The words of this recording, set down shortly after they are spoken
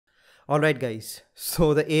Alright guys,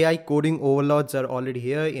 so the AI coding overloads are already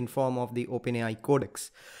here in form of the OpenAI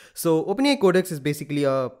Codex. So OpenAI Codex is basically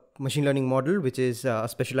a machine learning model which is a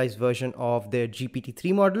specialized version of their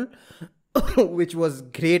GPT-3 model which was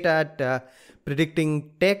great at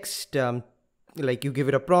predicting text. Like you give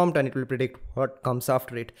it a prompt and it will predict what comes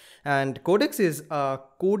after it. And Codex is a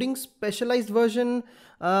coding specialized version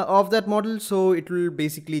of that model, so it will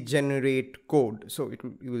basically generate code. So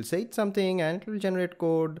you will say something and it will generate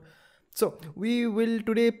code. So we will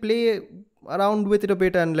today play around with it a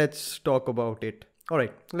bit and let's talk about it. All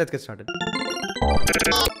right, let's get started.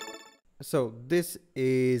 So this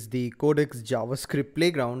is the Codex JavaScript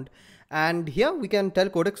playground, and here we can tell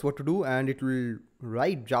Codex what to do and it will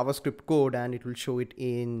write JavaScript code and it will show it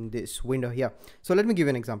in this window here. So let me give you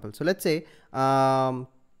an example. So let's say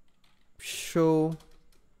show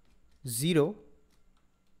 0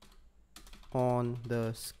 on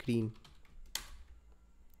the screen.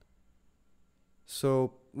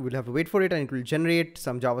 So we'll have to wait for it and it will generate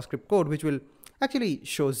some JavaScript code which will actually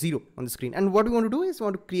show 0 on the screen. And what we want to do is we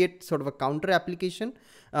want to create sort of a counter application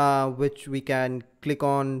which we can click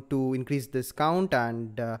on to increase this count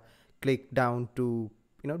and click down to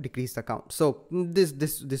decrease the count. So this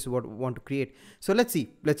is what we want to create. So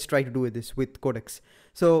let's try to do this with Codex.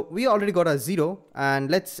 So we already got a 0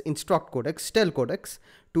 and let's instruct Codex, tell Codex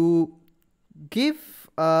to give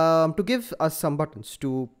us some buttons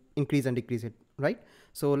to increase and decrease it, right?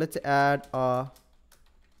 So let's add a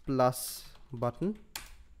plus button.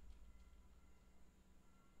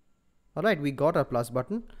 All right, we got our plus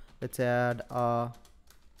button. Let's add a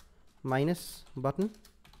minus button.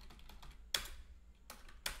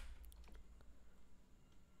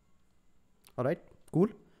 All right, cool.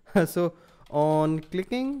 So on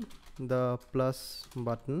clicking the plus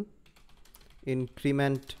button,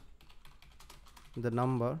 increment the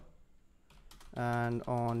number, and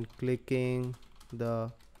on clicking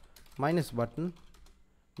the minus button,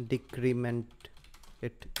 decrement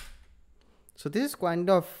it. So this is kind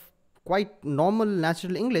of quite normal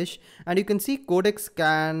natural English, and you can see Codex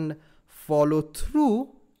can follow through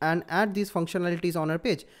and add these functionalities on our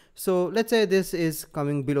page. So let's say this is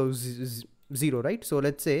coming below 0, right? So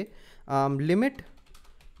let's say limit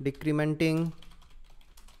decrementing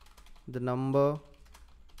the number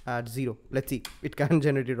at 0. Let's see it can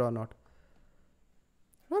generate it or not.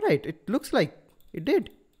 All right, it looks like it did.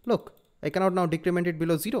 Look, I cannot now decrement it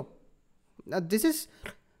below 0. Now this is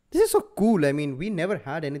so cool. I mean, we never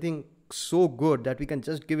had anything so good that we can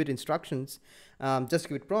just give it instructions, just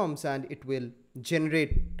give it prompts and it will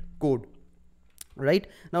generate code. Right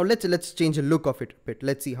now let's change the look of it a bit.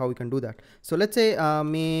 Let's see how we can do that. So let's say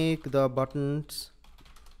make the buttons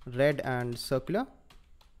red and circular.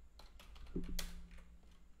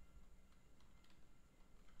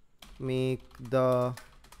 Make the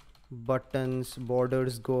buttons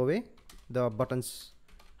borders go away. The buttons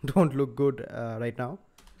don't look good right now.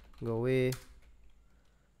 Go away.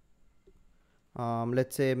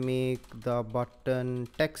 Let's say make the button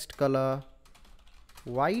text color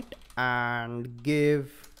white and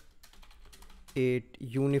give it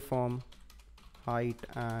uniform height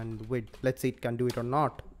and width. Let's see it can do it or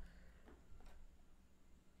not.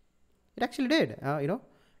 It actually did.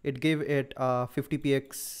 It gave it 50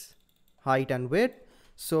 px height and width.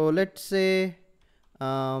 So let's say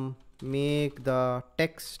make the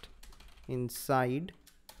text inside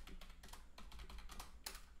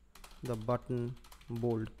the button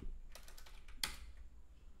bold.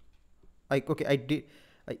 I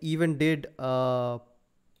even did a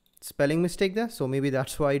spelling mistake there, so maybe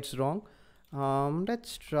that's why it's wrong.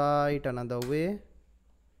 Let's try it another way.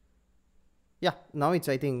 Yeah, now it's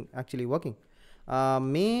I think actually working.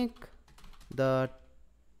 Make the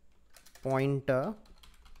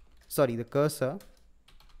cursor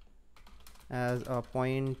as a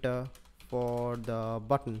pointer for the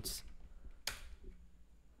buttons.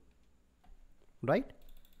 Right,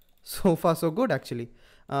 so far so good actually.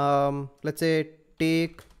 Let's say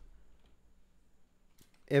take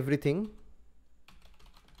everything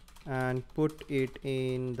and put it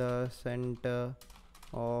in the center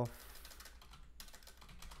of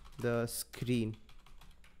the screen.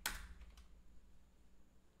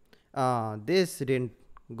 This didn't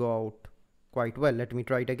go out quite well. Let me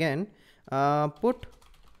try it again. Put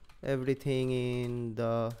everything in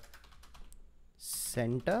the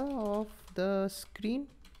center of the screen.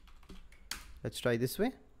 Let's try this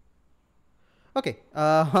way. Okay,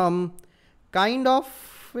 kind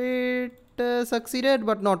of it succeeded,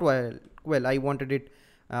 but not well. I wanted it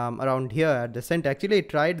around here at the center. Actually, I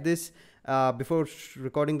tried this before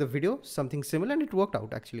recording the video, something similar, and it worked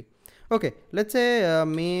out actually. Okay, let's say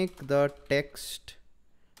make the text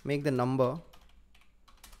make the number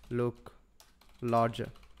look larger.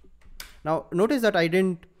 Now notice that I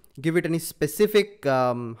didn't give it any specific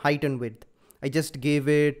height and width. I just gave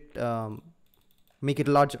it make it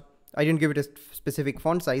larger. I didn't give it a specific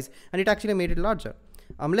font size, and it actually made it larger.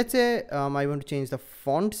 Let's say I want to change the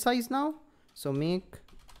font size now. So make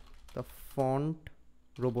the font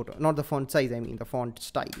Roboto, not the font size, I mean the font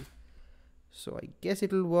style. So I guess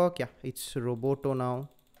it will work. Yeah, it's Roboto now.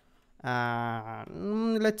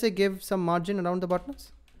 And let's say give some margin around the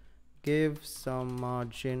buttons. Give some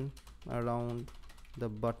margin around the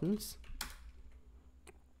buttons.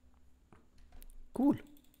 Cool.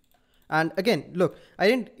 And again, look, I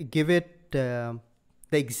didn't give it the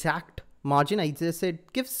exact margin. I just said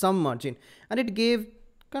give some margin, and it gave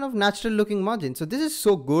kind of natural looking margin. So this is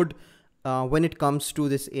so good when it comes to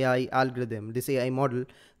this AI algorithm, this AI model,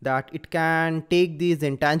 that it can take these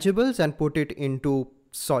intangibles and put it into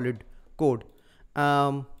solid code.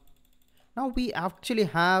 Now we actually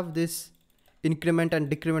have this increment and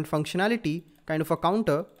decrement functionality, kind of a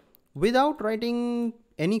counter, without writing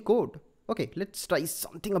any code. Okay, let's try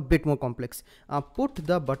something a bit more complex. Put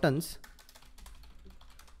the buttons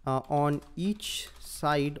on each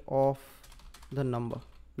side of the number.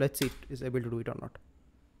 Let's see it is able to do it or not.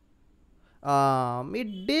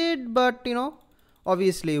 It did, but you know,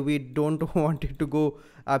 obviously we don't want it to go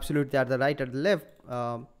absolutely at the right or the left.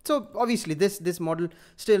 So obviously this model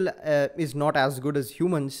still is not as good as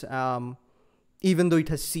humans, even though it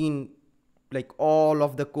has seen like all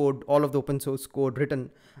of the code, all of the open source code written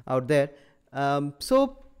out there.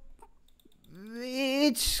 So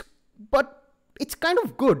it's kind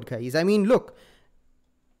of good, guys. I mean, look,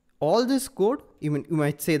 all this code, even you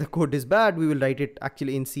might say the code is bad, we will write it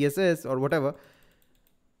actually in CSS or whatever,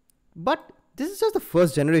 but this is just the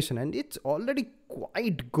first generation and it's already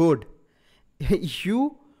quite good.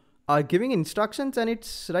 You are giving instructions and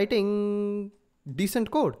it's writing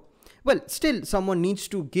decent code. Well, still someone needs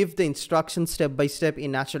to give the instructions step by step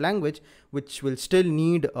in natural language, which will still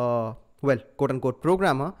need a, well, quote unquote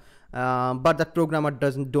programmer, but that programmer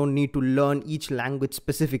don't need to learn each language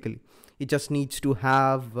specifically. It just needs to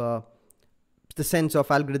have the sense of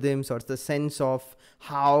algorithms or the sense of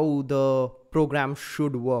how the program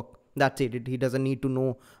should work. That's it. He doesn't need to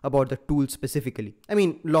know about the tool specifically. I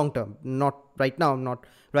mean, long term, not right now. Not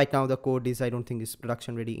right now. The code is, I don't think, is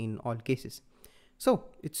production ready in all cases. So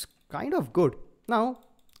it's kind of good. Now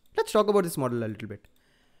let's talk about this model a little bit.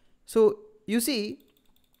 So you see,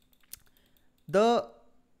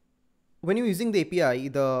 when you're using the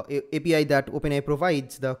API that OpenAI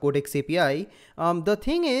provides, the Codex API, the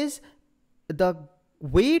thing is, the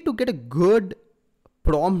way to get a good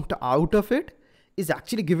prompt out of it is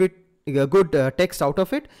actually give it a good text out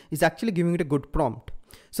of it, is actually giving it a good prompt.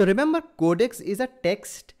 So remember, Codex is a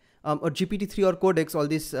text, or GPT-3 or Codex, all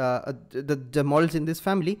these, the models in this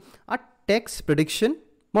family are text prediction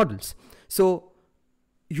models. So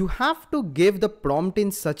you have to give the prompt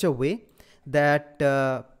in such a way that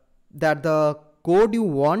that the code you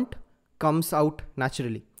want comes out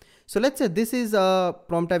naturally. So let's say this is a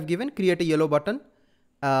prompt I've given, create a yellow button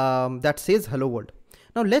that says hello world.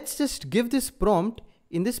 Now let's just give this prompt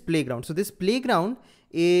in this playground. So this playground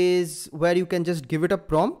is where you can just give it a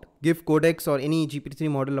prompt, give Codex or any GPT-3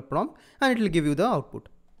 model a prompt, and it will give you the output.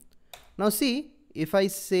 Now see, if I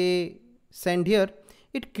say send here,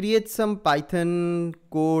 it creates some Python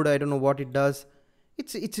code. I don't know what it does.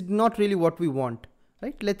 It's not really what we want.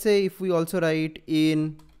 Right? Let's say if we also write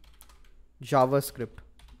in JavaScript,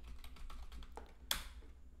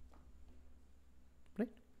 right?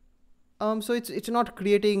 So it's not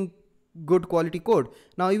creating good quality code.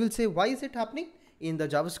 Now you will say, why is it happening? In the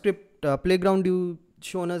JavaScript playground, you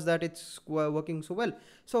shown us that it's working so well.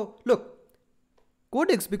 So look,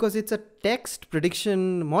 Codex, because it's a text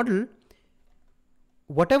prediction model,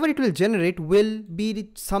 whatever it will generate will be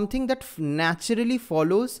something that naturally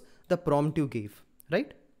follows the prompt you gave.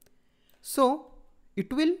 Right? So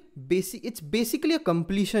it will it's basically a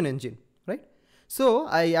completion engine, right? So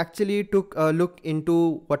I actually took a look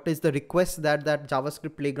into what is the request that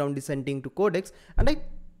JavaScript playground is sending to Codex, and I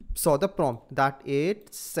saw the prompt that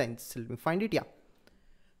it sends. Let me find it. Yeah.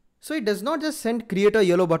 So it does not just send create a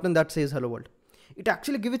yellow button that says hello world. It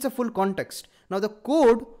actually gives it a full context. Now the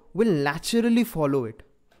code will naturally follow it.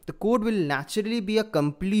 The code will naturally be a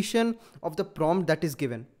completion of the prompt that is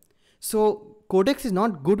given. So Codex is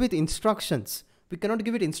not good with instructions. We cannot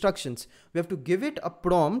give it instructions. We have to give it a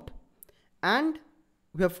prompt and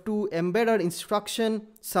we have to embed our instruction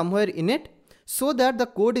somewhere in it so that the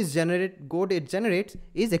code it generates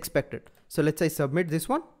is expected. So let's say submit this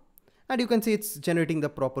one and you can see it's generating the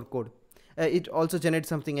proper code. It also generates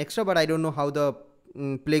something extra, but I don't know how the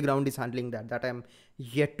playground is handling that I'm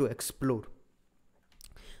yet to explore.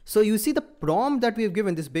 So you see the prompt that we have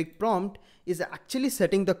given, this big prompt, is actually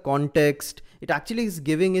setting the context. It actually is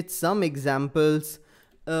giving it some examples,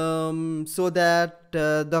 so that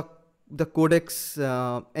the Codex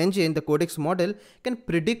engine, the Codex model can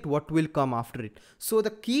predict what will come after it. So the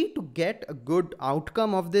key to get a good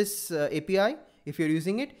outcome of this API, if you're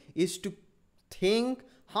using it, is to think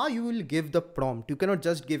how you will give the prompt. You cannot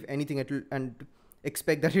just give anything and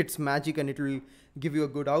expect that it's magic and it will give you a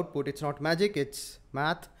good output. It's not magic, it's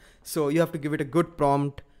math. So you have to give it a good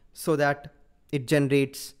prompt so that it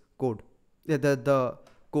generates code, the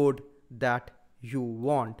code that you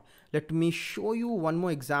want. Let me show you one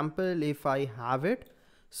more example if I have it.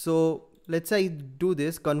 So let's say I do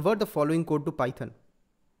this, convert the following code to Python.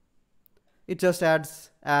 It just adds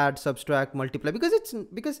add, subtract, multiply,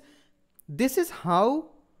 because this is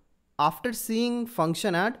how, after seeing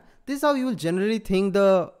function add, this is how you will generally think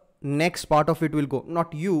the next part of it will go.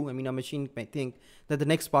 Not you, I mean a machine may think that the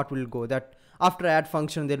next part will go, that after add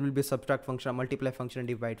function there will be a subtract function, a multiply function, and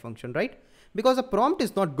divide function, right? Because the prompt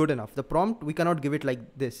is not good enough. The prompt, we cannot give it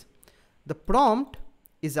like this. The prompt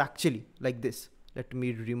is actually like this. Let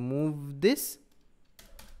me remove this.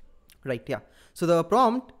 Right, yeah. So the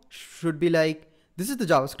prompt should be like, this is the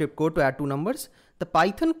JavaScript code to add two numbers. The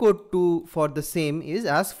Python code for the same is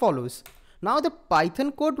as follows. Now the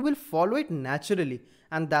Python code will follow it naturally,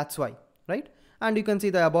 and that's why, right? And you can see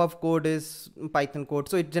the above code is Python code.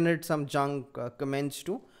 So it generates some junk comments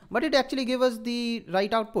too, but it actually gives us the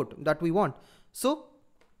right output that we want. So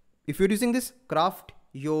if you're using this, craft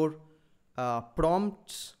your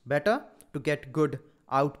prompts better to get good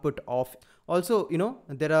output of. Also, you know,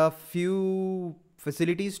 there are few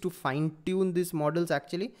facilities to fine tune these models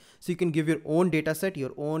actually. So you can give your own data set,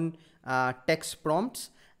 your own text prompts,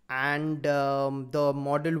 and the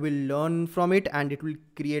model will learn from it and it will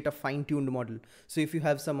create a fine-tuned model. So if you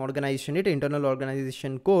have some organization, internal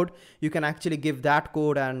organization code, you can actually give that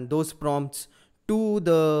code and those prompts to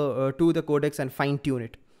the Codex and fine-tune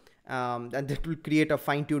it. And that will create a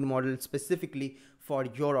fine-tuned model specifically for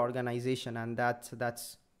your organization, and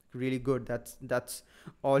that's really good. That's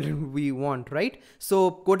all we want, right?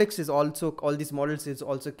 So Codex is also, all these models is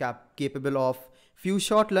also capable of few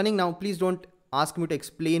short learning. Now please don't ask me to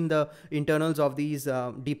explain the internals of these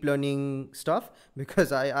deep learning stuff,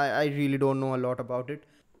 because I really don't know a lot about it.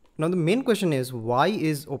 Now the main question is, why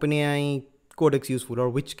is OpenAI Codex useful, or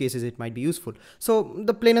which cases it might be useful? So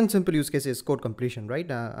the plain and simple use case is code completion, right?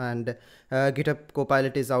 And GitHub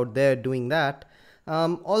Copilot is out there doing that.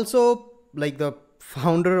 Also, like the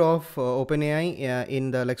founder of OpenAI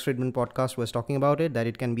in the Lex Fridman podcast was talking about it, that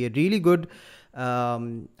it can be a really good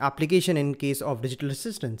application in case of digital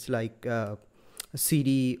assistants like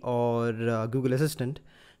Siri or Google Assistant,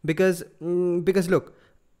 because look,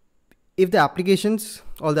 if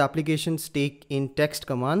all the applications take in text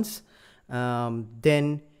commands,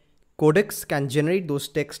 then Codex can generate those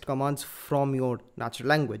text commands from your natural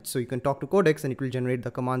language. So you can talk to Codex and it will generate the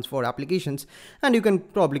commands for applications, and you can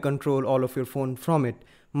probably control all of your phone from it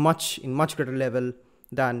in much greater level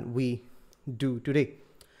than we do today.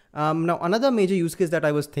 Now another major use case that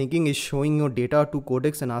I was thinking is showing your data to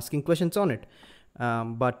Codex and asking questions on it.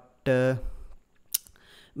 Kind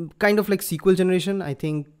of like SQL generation, I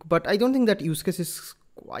think, but I don't think that use case is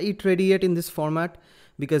quite ready yet in this format,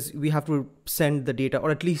 because we have to send the data,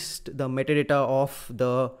 or at least the metadata of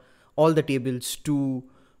all the tables to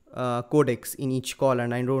Codex in each call,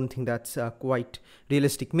 and I don't think that's quite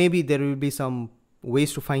realistic. Maybe there will be some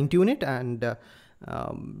ways to fine tune it and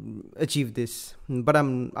achieve this, but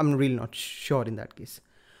I'm really not sure in that case.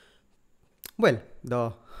 Well,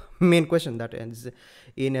 the main question that ends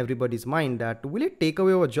in everybody's mind, that will it take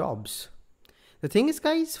away our jobs? The thing is,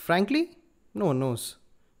 guys, frankly, no one knows.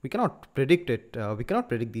 We cannot predict it. We cannot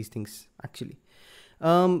predict these things actually.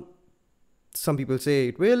 Some people say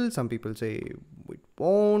it will, some people say it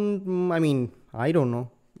won't. I mean, I don't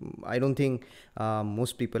know. I don't think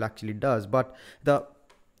most people actually does, but the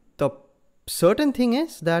certain thing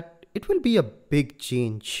is that it will be a big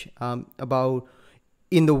change about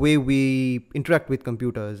in the way we interact with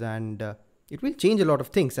computers, and it will change a lot of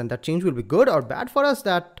things, and that change will be good or bad for us,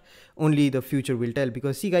 that only the future will tell.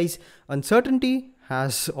 Because see guys, uncertainty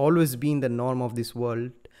has always been the norm of this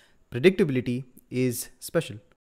world. Predictability is special.